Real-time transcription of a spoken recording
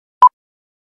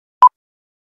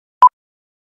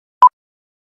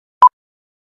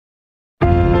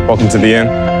Welcome to the inn.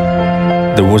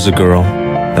 There was a girl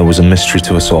that was a mystery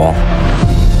to us all.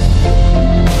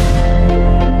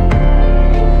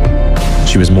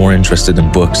 She was more interested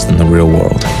in books than the real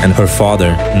world, and her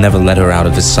father never let her out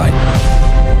of his sight.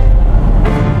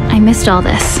 I missed all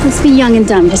this. Let's be young and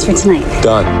dumb just for tonight.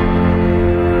 Done.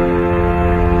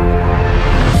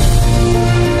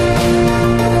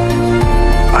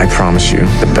 I promise you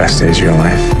the best days of your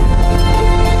life.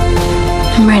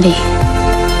 I'm ready.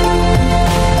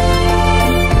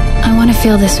 I want to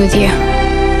feel this with you.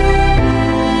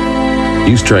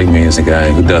 You strike me as a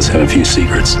guy who does have a few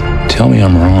secrets. Tell me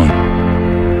I'm wrong.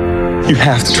 You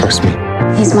have to trust me.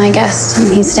 He's my guest,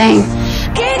 and he's staying.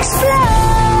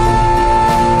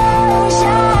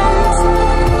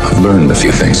 I've learned a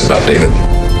few things about David.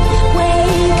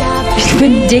 You've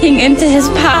been digging into his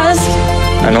past.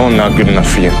 I know I'm not good enough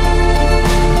for you,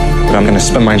 but I'm gonna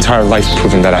spend my entire life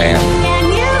proving that I am.